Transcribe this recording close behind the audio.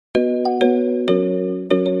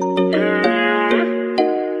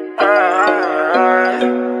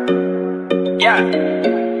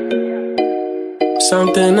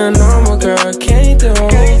Something a normal girl can't do.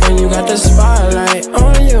 When you got the spotlight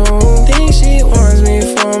on you, think she wants me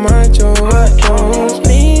for my joy.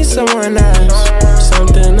 Need someone else.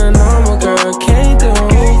 Something a normal girl can't do.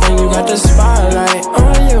 When you got the spotlight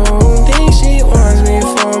on you, think she wants me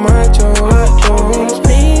for my joy.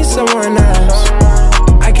 Need someone else.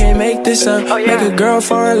 I can't make this up. Make a girl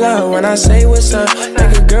fall in love when I say what's up.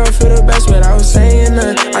 Make a girl feel the best without saying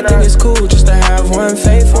none. I think it's cool just to have one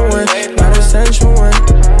faithful one, not a central one.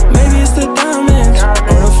 Maybe it's the diamonds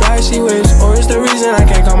or the flashy whips, or it's the reason I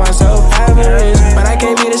can't call myself average. But I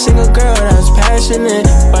can't be the single girl that's passionate.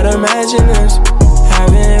 But imagine this,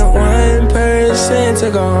 having 1% to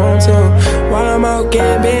go home to, while I'm out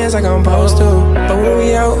getting bands like I'm supposed to. But when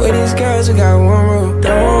we out with these girls, we got one rule: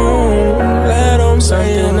 don't let them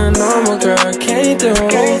say something a normal girl can't do.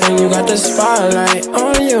 When you got the spotlight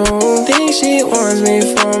on you, think she wants me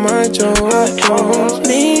for my joy.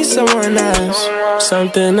 Need someone else.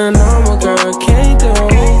 Something a normal girl can't do.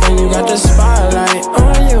 When you got the spotlight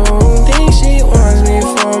on you, think she wants me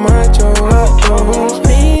for my joy.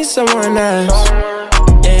 Need someone else.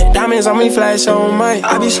 Diamonds on me, flash on mic.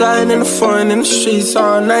 I be sliding in the front in the streets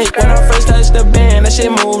all night. When I first touched the band, that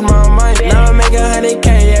shit moved my mind. Now I make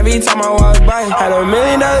 100K every time I walk by. Had $1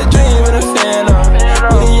 million dream with a fan up.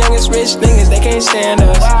 We the youngest rich niggas, they can't stand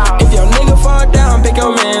us. If your nigga fall down, pick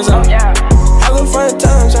your mans up. Have a fun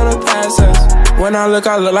time tryna pass us. When I look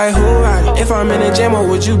like who got it? If I'm in the gym, what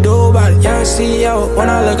would you do about it? Young CEO, when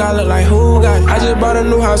I look like who got it? I just bought a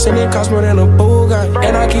new house and it cost more than a Bugatti.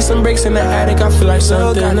 And I keep some bricks in the attic, I feel like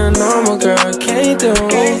something a normal girl can't do.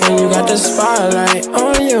 When you got the spotlight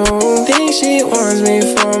on you, think she wants me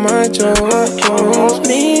for my joy.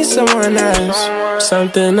 Need someone else.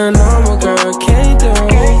 Something a normal girl can't do.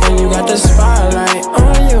 When you got the spotlight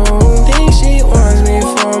on you,